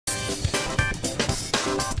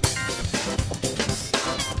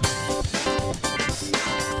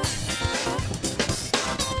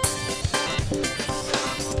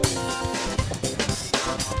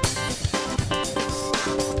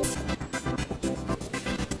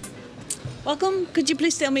Welcome. Could you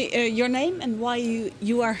please tell me your name and why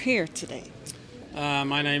you are here today?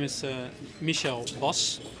 My name is Michel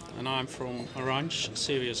Bas and I'm from Ranj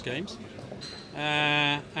Serious Games.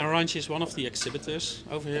 And Ranj is one of the exhibitors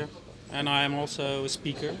over here, and I am also a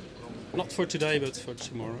speaker, not for today but for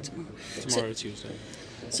tomorrow, Tuesday.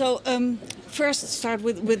 So first start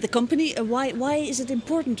with the company. Why is it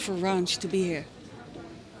important for Ranj to be here?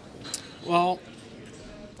 Well,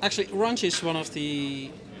 actually Ranj is one of the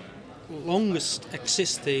longest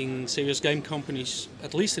existing serious game companies,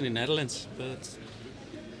 at least in the Netherlands, but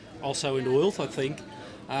also in the world, I think.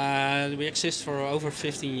 We exist for over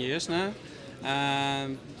 15 years now.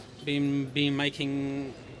 Been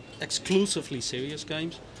making exclusively serious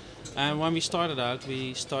games. And when we started out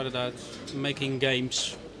making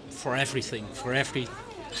games for everything, for every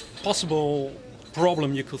possible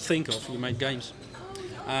problem you could think of. We made games.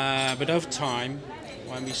 But over time,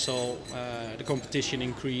 when we saw the competition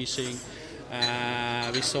increasing,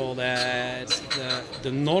 we saw that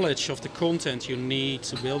the knowledge of the content you need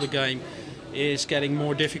to build a game is getting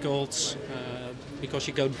more difficult because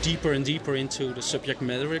you go deeper and deeper into the subject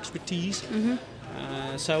matter expertise. Mm-hmm.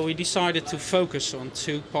 So we decided to focus on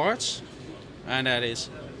two parts, and that is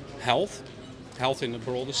health in the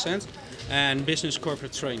broadest sense, and business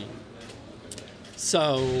corporate training.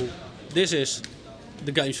 So this is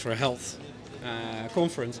the Games for Health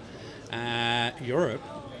conference, Europe.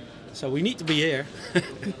 So we need to be here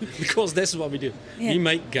because this is what we do. Yeah. We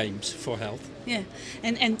make games for health. Yeah,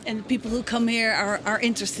 and people who come here are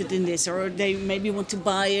interested in this, or they maybe want to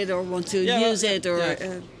buy it or want to use it, or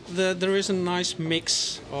there is a nice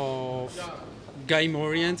mix of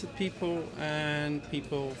game-oriented people and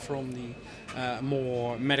people from the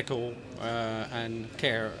more medical and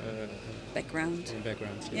care background.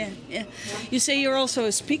 Yeah. Yeah. You say you're also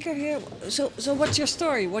a speaker here. So what's your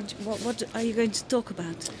story? What are you going to talk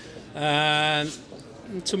about?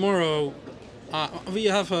 Tomorrow we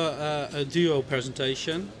have a duo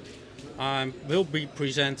presentation. I will be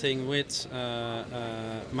presenting with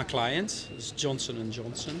my client, it's Janssen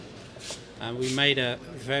Johnson, and we made a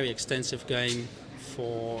very extensive game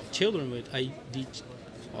for children with ADHD.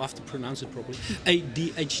 I have to pronounce it properly.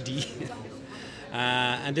 ADHD.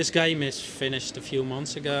 And this game is finished a few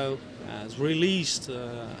months ago. It's released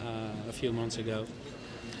a few months ago.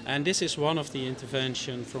 And this is one of the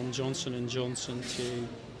interventions from Janssen Johnson to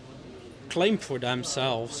claim for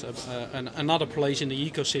themselves another place in the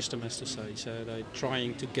ecosystem, as to say. So they're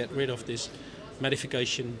trying to get rid of this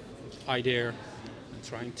medication idea and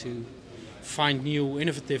trying to find new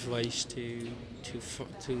innovative ways to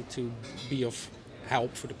be of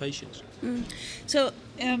help for the patients. Mm. So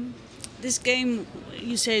this game,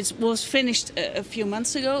 you say it was finished a few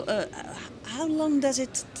months ago. How long does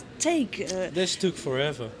it take? This took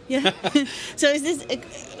forever. Yeah. So is this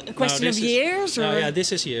a question of years? Or? No, yeah,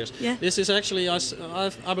 this is years. Yeah. This is actually,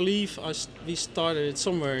 I believe we started it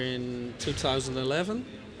somewhere in 2011.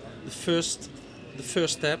 The first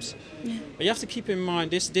steps. Yeah. But you have to keep in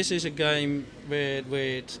mind this is a game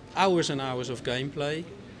with hours and hours of gameplay.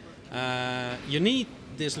 You need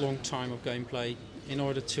this long time of gameplay in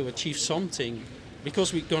order to achieve something,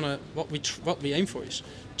 because what we aim for is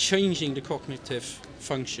changing the cognitive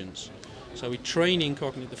functions. So we're training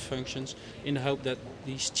cognitive functions in the hope that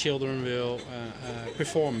these children will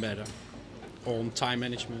perform better on time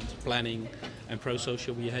management, planning, and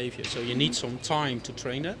pro-social behavior. So you need some time to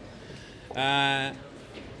train that.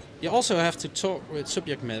 You also have to talk with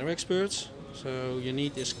subject matter experts. So you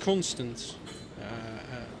need this constant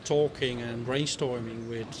talking and brainstorming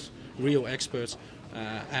with real experts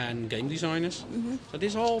and game designers. Mm-hmm. So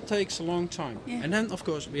this all takes a long time. Yeah. And then of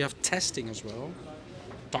course we have testing as well.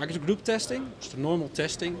 Target group testing, it's the normal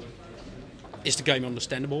testing. Is the game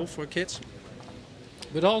understandable for kids?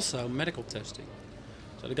 But also medical testing.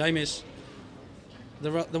 So the game is,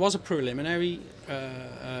 there was a preliminary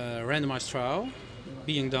randomized trial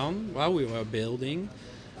being done while we were building,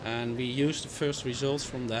 and we used the first results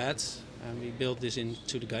from that, and we built this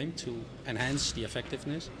into the game to enhance the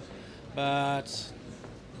effectiveness. But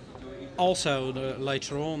also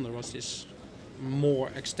later on there was this more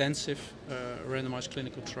extensive randomized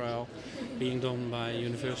clinical trial being done by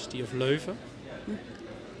University of Leuven.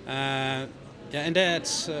 And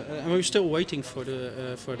that's and we're still waiting for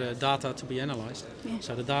the data to be analyzed. Yeah.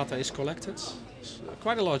 So the data is collected. It's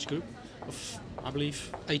quite a large group of, I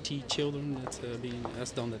believe, 80 children that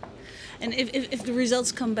has done that. And if the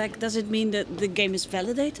results come back, does it mean that the game is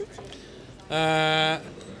validated?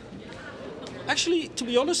 Actually, to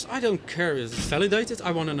be honest, I don't care if it's validated.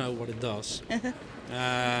 I want to know what it does.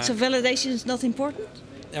 So validation is not important?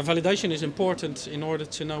 validation is important in order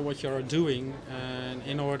to know what you are doing and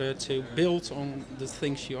in order to build on the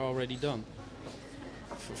things you already done.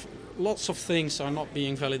 Lots of things are not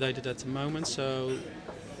being validated at the moment, so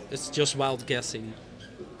it's just wild guessing,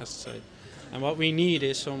 as to say. And what we need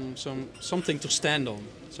is something to stand on,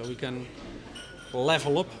 so we can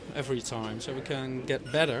level up every time, so we can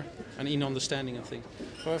get better and in understanding of things.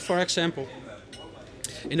 For example,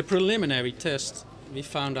 in the preliminary test, we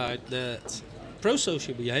found out that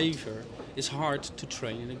pro-social behavior is hard to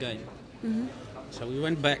train in a game. Mm-hmm. So we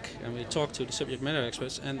went back and we talked to the subject matter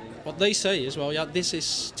experts, and what they say is, well, yeah, this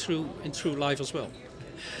is true in true life as well.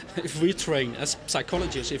 If we train, as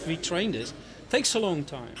psychologists, if we train this, it takes a long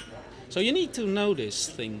time. So you need to know these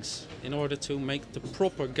things in order to make the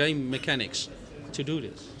proper game mechanics to do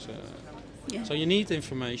this. So you need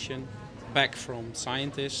information back from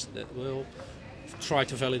scientists that will try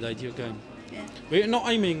to validate your game. Yeah. We're not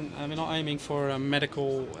aiming for a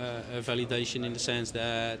medical validation in the sense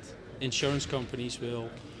that insurance companies will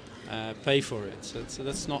pay for it. So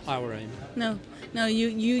that's not our aim. No,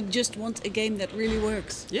 you just want a game that really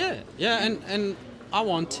works. Yeah, and I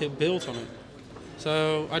want to build on it.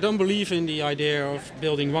 So I don't believe in the idea of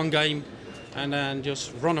building one game and then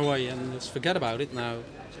just run away and just forget about it. Now,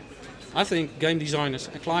 I think game designers,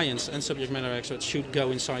 clients and subject matter experts should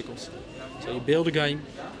go in cycles. So you build a game,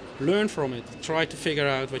 learn from it, try to figure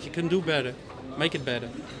out what you can do better, make it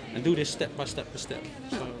better, and do this step by step by step.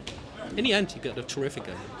 So in the end, you get a terrific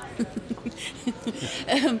game.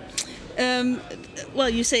 Well,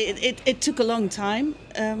 you say it took a long time.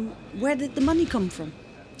 Where did the money come from?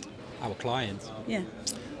 Our client. Yeah.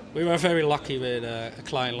 We were very lucky with a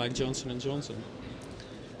client like Janssen Johnson.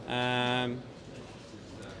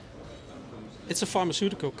 It's a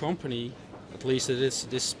pharmaceutical company. At least it is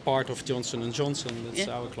this part of Janssen Johnson. That's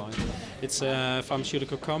our client. It's a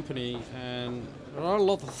pharmaceutical company, and there are a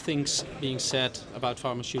lot of things being said about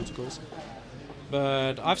pharmaceuticals.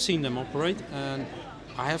 But I've seen them operate, and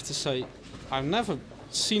I have to say, I've never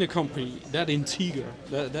seen a company that integer,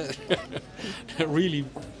 that really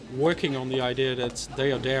working on the idea that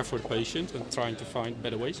they are there for the patient and trying to find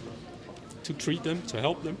better ways to treat them, to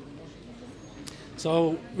help them.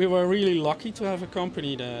 So we were really lucky to have a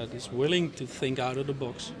company that is willing to think out of the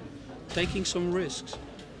box, taking some risks,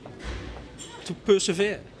 to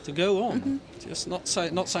persevere, to go on. Mm-hmm. Just not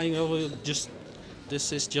saying, oh,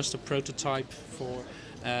 this is just a prototype for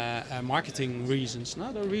marketing reasons.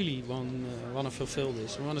 No, they really want to fulfill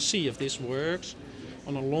this. They want to see if this works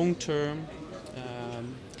on a long term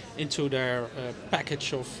into their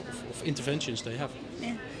package of interventions they have.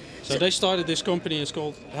 Yeah. So they started this company. It's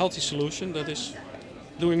called Healthy Solution. That is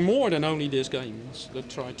doing more than only this games. They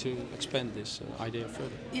try to expand this idea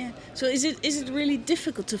further. Yeah. So is it really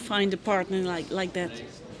difficult to find a partner like that?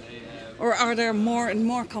 Or are there more and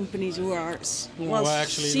more companies who are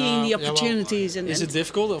seeing the opportunities? Is it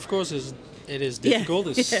difficult? Of course, it is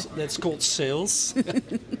difficult. Yeah. That's called sales.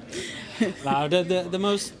 Now, the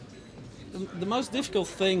most difficult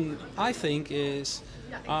thing, I think, is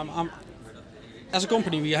as a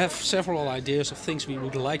company we have several ideas of things we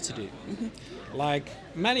would like to do. Mm-hmm. Like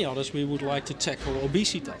many others, we would like to tackle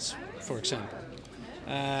obesitas, for example.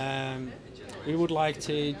 We would like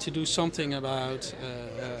to do something about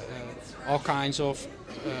all kinds of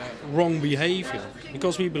wrong behavior,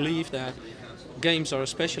 because we believe that games are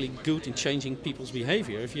especially good in changing people's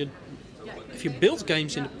behavior if you build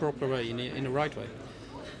games in the proper way, in the right way.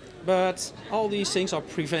 But all these things are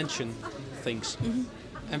prevention things, mm-hmm.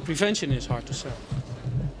 and prevention is hard to sell.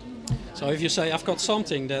 So if you say, I've got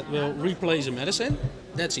something that will replace a medicine,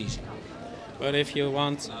 that's easy. But if you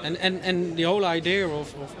want, and the whole idea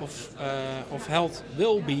of health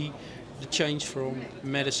will be the change from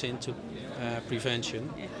medicine to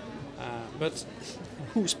prevention. But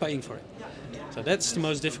who's paying for it? So that's the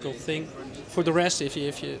most difficult thing. For the rest, if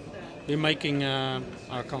you're making, I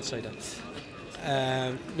can't say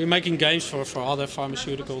that. We're making games for other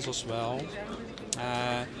pharmaceuticals as well.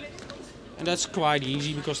 And that's quite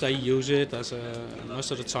easy because they use it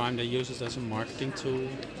most of the time they use it as a marketing tool,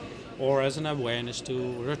 or as an awareness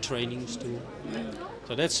tool, or a trainings tool.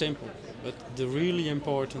 So that's simple. But the really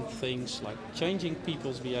important things like changing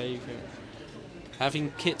people's behavior,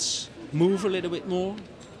 having kids move a little bit more,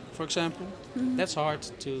 for example, mm-hmm. that's hard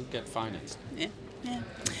to get financed. Yeah.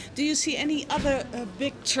 Do you see any other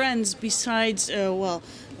big trends besides, a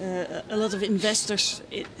lot of investors,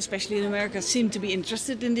 especially in America, seem to be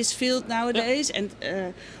interested in this field nowadays, and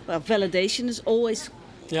validation is always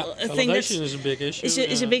a thing validation is a big issue.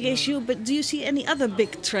 Is a big issue, but do you see any other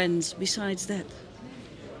big trends besides that?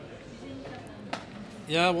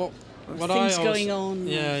 Yeah, things going on.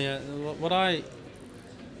 Yeah. What I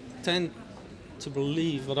tend to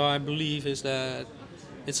believe, what I believe is that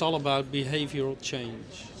it's all about behavioral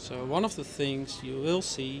change. So one of the things you will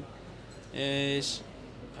see is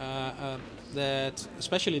that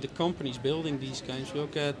especially the companies building these games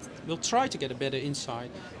will try to get a better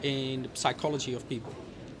insight in the psychology of people.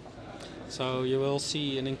 So you will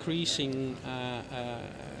see an increasing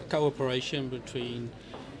cooperation between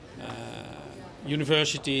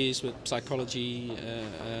universities with psychology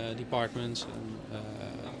departments and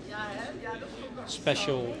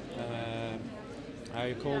special, how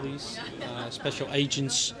you call these, special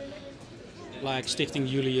agents like Stichting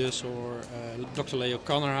Julius or Dr. Leo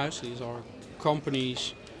Kannerhuis. These are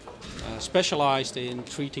companies specialized in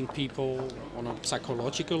treating people on a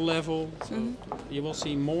psychological level. So you will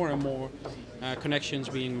see more and more connections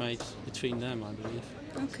being made between them, I believe.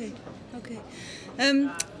 Okay, okay.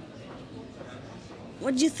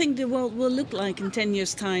 What do you think the world will look like in 10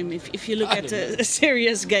 years' time if you look at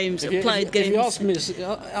serious games, applied games? If you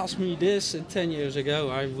ask me this 10 years ago,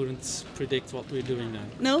 I wouldn't predict what we're doing now.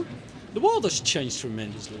 No? The world has changed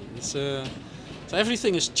tremendously. So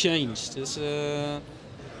everything has changed.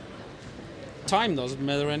 Time doesn't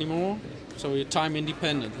matter anymore. So we're time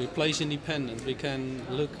independent, we're place independent. We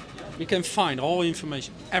can find all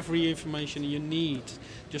information, every information you need,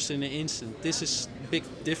 just in an instant. This is a big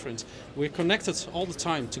difference. We're connected all the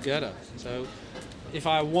time together. So if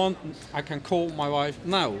I want, I can call my wife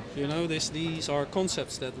now. You know, these are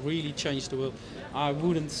concepts that really change the world. I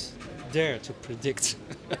wouldn't dare to predict,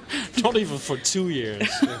 not even for 2 years.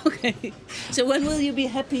 Okay. So when will you be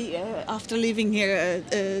happy after leaving here?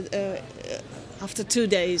 After 2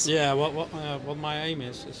 days? Yeah. What my aim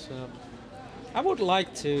is I would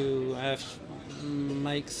like to have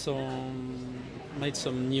made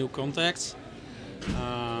some new contacts.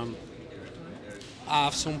 I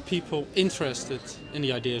have some people interested in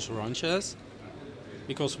the ideas Ranj has,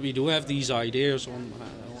 because we do have these ideas on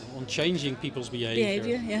changing people's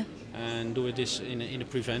behavior, yeah. And do this in a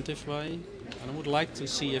preventive way. And I would like to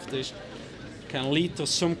see if this can lead to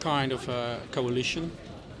some kind of a coalition.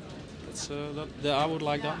 I would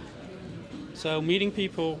like that. So meeting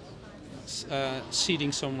people,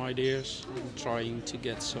 seeding some ideas, and trying to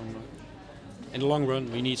get some. In the long run,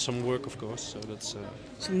 we need some work, of course. So that's.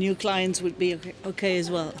 Some new clients would be okay as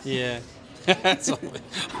well. Yeah, it's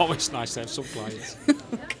always nice to have some clients.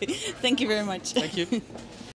 Okay, thank you very much. Thank you.